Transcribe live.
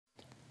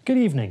Good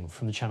evening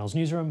from the Channel's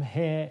newsroom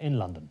here in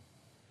London.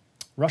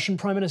 Russian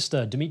Prime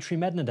Minister Dmitry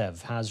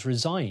Medvedev has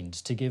resigned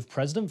to give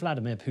President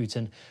Vladimir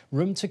Putin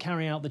room to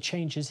carry out the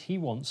changes he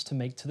wants to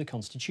make to the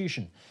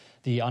constitution.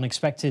 The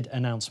unexpected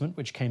announcement,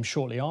 which came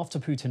shortly after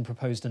Putin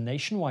proposed a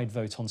nationwide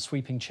vote on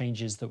sweeping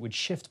changes that would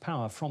shift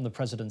power from the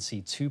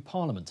presidency to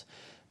parliament.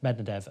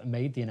 Medvedev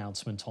made the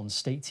announcement on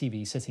state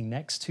TV sitting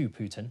next to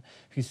Putin,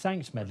 who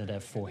thanked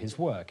Medvedev for his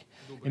work.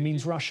 It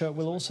means Russia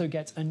will also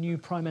get a new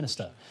prime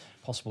minister.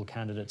 Possible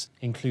candidates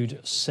include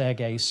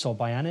Sergei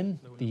Sobyanin,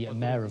 the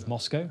mayor of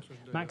Moscow,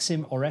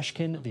 Maxim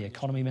Oreshkin, the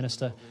economy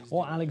minister,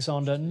 or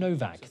Alexander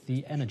Novak,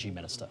 the energy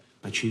minister.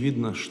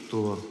 Очевидно,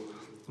 что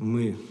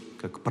мы,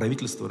 как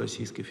правительство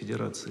Российской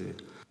Федерации,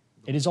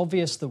 It is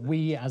obvious that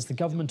we, as the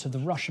government of the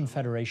Russian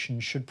Federation,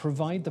 should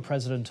provide the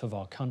president of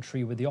our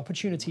country with the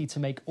opportunity to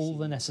make all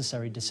the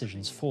necessary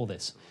decisions for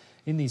this.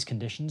 In these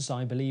conditions,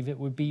 I believe it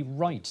would be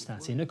right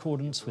that, in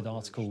accordance with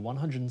Article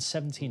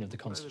 117 of the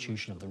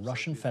Constitution of the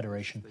Russian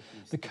Federation,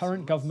 the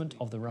current government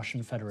of the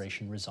Russian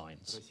Federation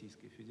resigns.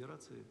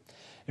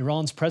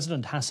 Iran's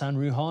President Hassan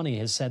Rouhani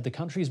has said the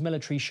country's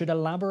military should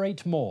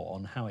elaborate more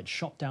on how it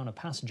shot down a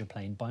passenger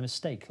plane by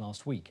mistake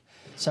last week.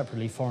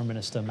 Separately, Foreign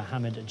Minister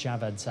Mohammad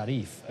Javad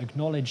Zarif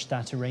acknowledged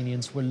that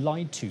Iranians were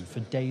lied to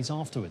for days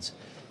afterwards.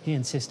 He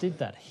insisted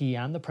that he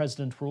and the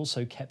president were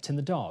also kept in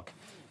the dark.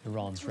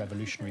 Iran's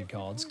Revolutionary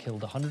Guards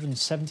killed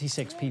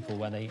 176 people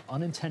when they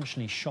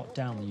unintentionally shot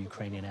down the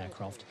Ukrainian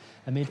aircraft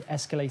amid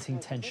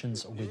escalating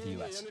tensions with the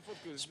US.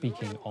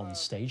 Speaking on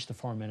stage, the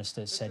foreign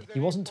minister said he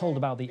wasn't told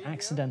about the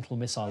accidental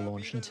missile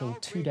launch until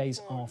 2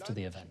 days after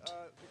the event.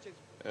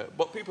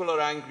 But people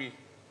are angry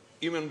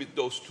even with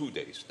those 2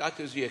 days. That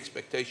is the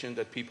expectation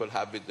that people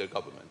have with the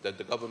government, that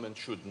the government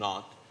should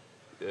not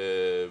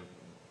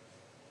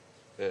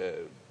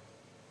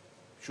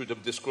should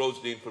have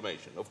disclosed the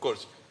information. Of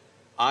course,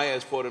 I,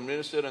 as foreign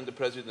minister, and the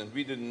president,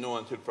 we didn't know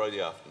until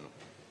Friday afternoon.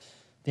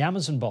 The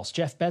Amazon boss,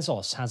 Jeff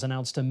Bezos, has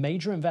announced a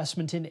major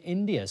investment in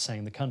India,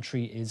 saying the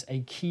country is a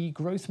key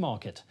growth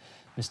market.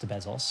 Mr.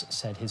 Bezos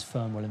said his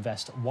firm will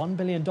invest $1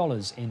 billion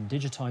in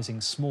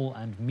digitising small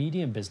and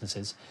medium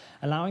businesses,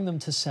 allowing them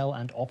to sell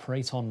and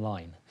operate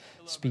online.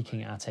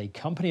 Speaking at a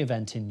company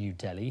event in New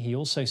Delhi, he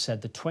also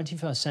said the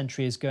 21st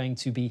century is going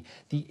to be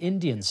the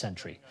Indian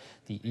century.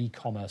 The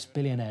e-commerce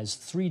billionaire's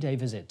 3-day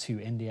visit to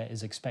India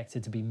is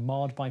expected to be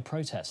marred by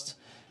protests.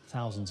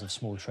 Thousands of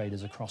small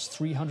traders across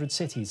 300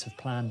 cities have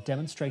planned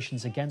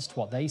demonstrations against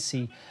what they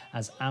see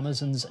as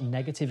Amazon's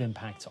negative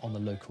impact on the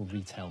local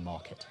retail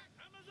market.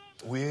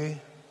 We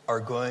are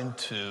going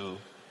to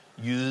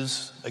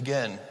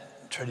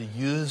try to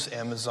use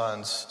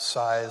Amazon's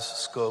size,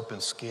 scope, and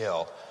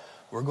scale.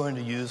 We're going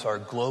to use our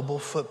global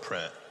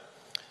footprint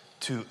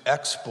to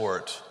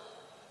export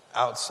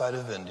outside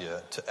of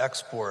India, to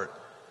export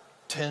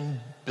 $10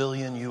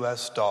 billion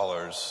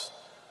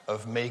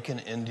of Make in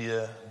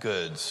India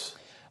goods.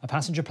 A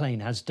passenger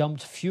plane has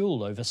dumped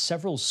fuel over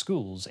several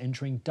schools,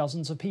 injuring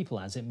dozens of people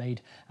as it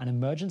made an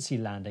emergency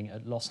landing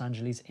at Los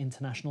Angeles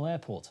International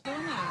Airport.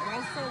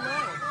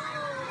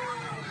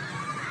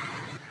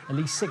 At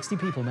least 60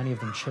 people, many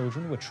of them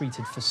children, were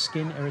treated for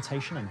skin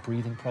irritation and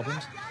breathing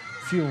problems.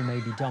 Fuel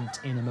may be dumped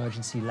in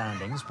emergency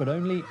landings, but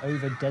only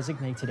over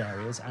designated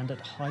areas and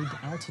at high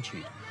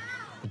altitude.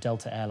 The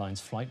Delta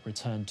Airlines flight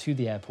returned to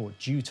the airport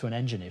due to an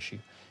engine issue.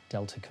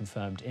 Delta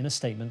confirmed in a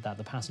statement that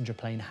the passenger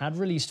plane had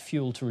released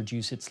fuel to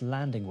reduce its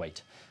landing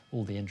weight.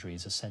 All the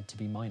injuries are said to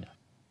be minor.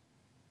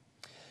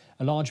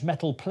 A large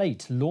metal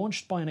plate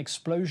launched by an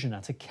explosion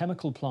at a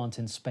chemical plant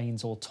in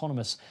Spain's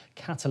autonomous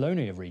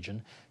Catalonia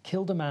region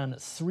killed a man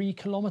 3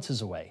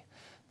 kilometres away.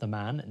 The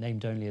man,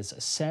 named only as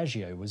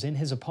Sergio, was in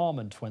his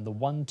apartment when the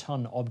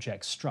 1-ton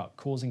object struck,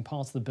 causing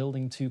part of the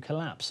building to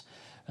collapse.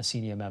 A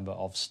senior member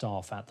of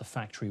staff at the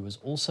factory was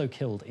also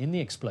killed in the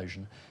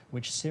explosion,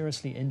 which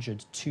seriously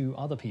injured 2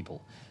 other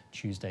people.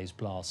 Tuesday's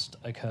blast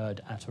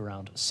occurred at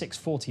around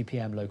 6:40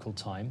 p.m. local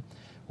time.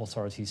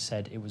 Authorities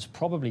said it was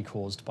probably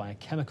caused by a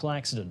chemical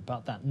accident,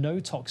 but that no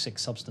toxic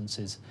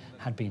substances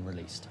had been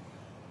released.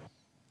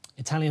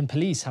 Italian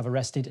police have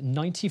arrested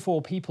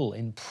 94 people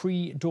in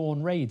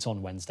pre-dawn raids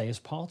on Wednesday as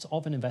part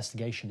of an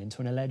investigation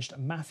into an alleged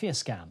mafia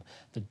scam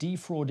that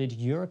defrauded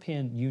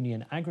European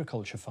Union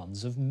agriculture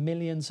funds of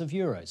millions of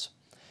euros.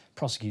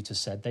 Prosecutors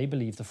said they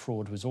believe the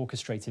fraud was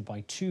orchestrated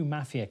by 2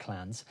 mafia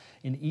clans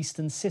in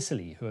eastern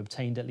Sicily who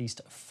obtained at least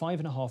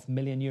 €5.5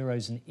 million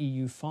in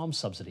EU farm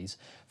subsidies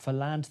for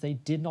land they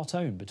did not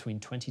own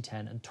between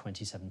 2010 and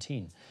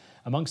 2017.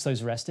 Amongst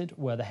those arrested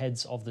were the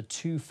heads of the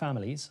 2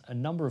 families, a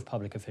number of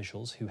public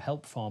officials who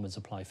help farmers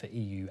apply for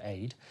EU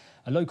aid,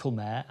 a local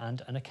mayor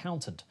and an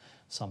accountant.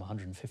 Some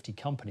 150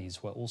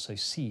 companies were also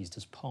seized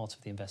as part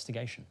of the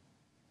investigation.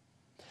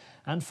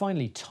 And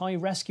finally, Thai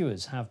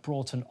rescuers have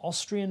brought an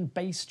Austrian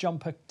base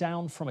jumper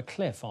down from a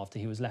cliff after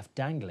he was left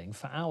dangling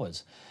for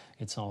hours.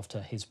 It's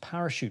after his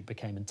parachute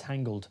became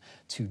entangled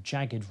to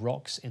jagged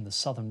rocks in the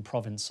southern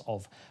province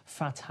of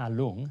Phat Ha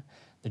Luang.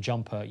 The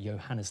jumper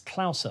Johannes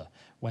Klauser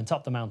went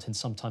up the mountain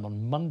sometime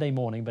on Monday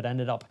morning, but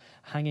ended up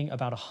hanging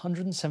about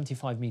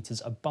 175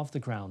 metres above the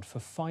ground for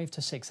 5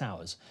 to 6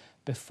 hours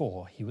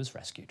before he was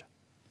rescued.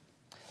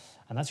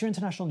 And that's your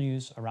international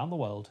news around the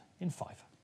world in 5.